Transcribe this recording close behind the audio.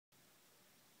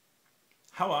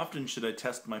How often should I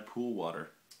test my pool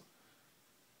water?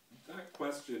 That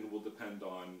question will depend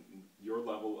on your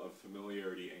level of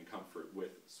familiarity and comfort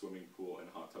with swimming pool and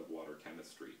hot tub water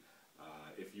chemistry.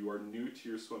 If you are new to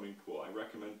your swimming pool, I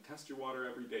recommend test your water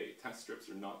every day. Test strips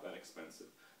are not that expensive.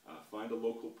 Find a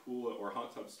local pool or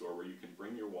hot tub store where you can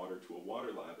bring your water to a water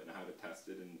lab and have it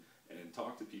tested and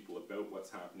talk to people about what's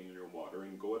happening in your water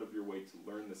and go out of your way to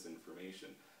learn this information.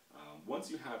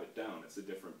 Once you have it down, it's a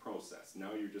different process.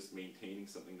 Now you're just maintaining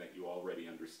something that you already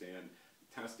understand.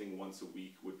 Testing once a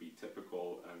week would be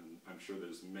typical, and I'm sure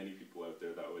there's many people out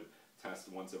there that would test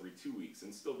once every 2 weeks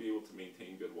and still be able to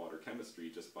maintain good water chemistry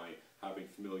just by having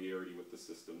familiarity with the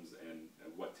systems and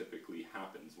what typically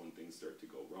happens when things start to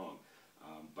go wrong.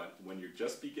 But when you're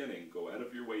just beginning, go out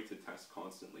of your way to test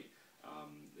constantly.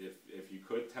 If you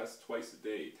could test twice a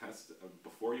day, test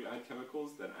before you add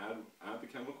chemicals, then add the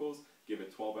chemicals, give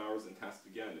it 12 hours and test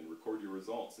again and record your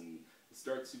results, and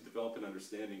start to develop an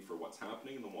understanding for what's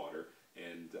happening in the water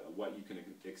and what you can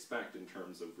expect in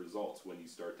terms of results when you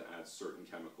start to add certain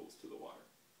chemicals to the water.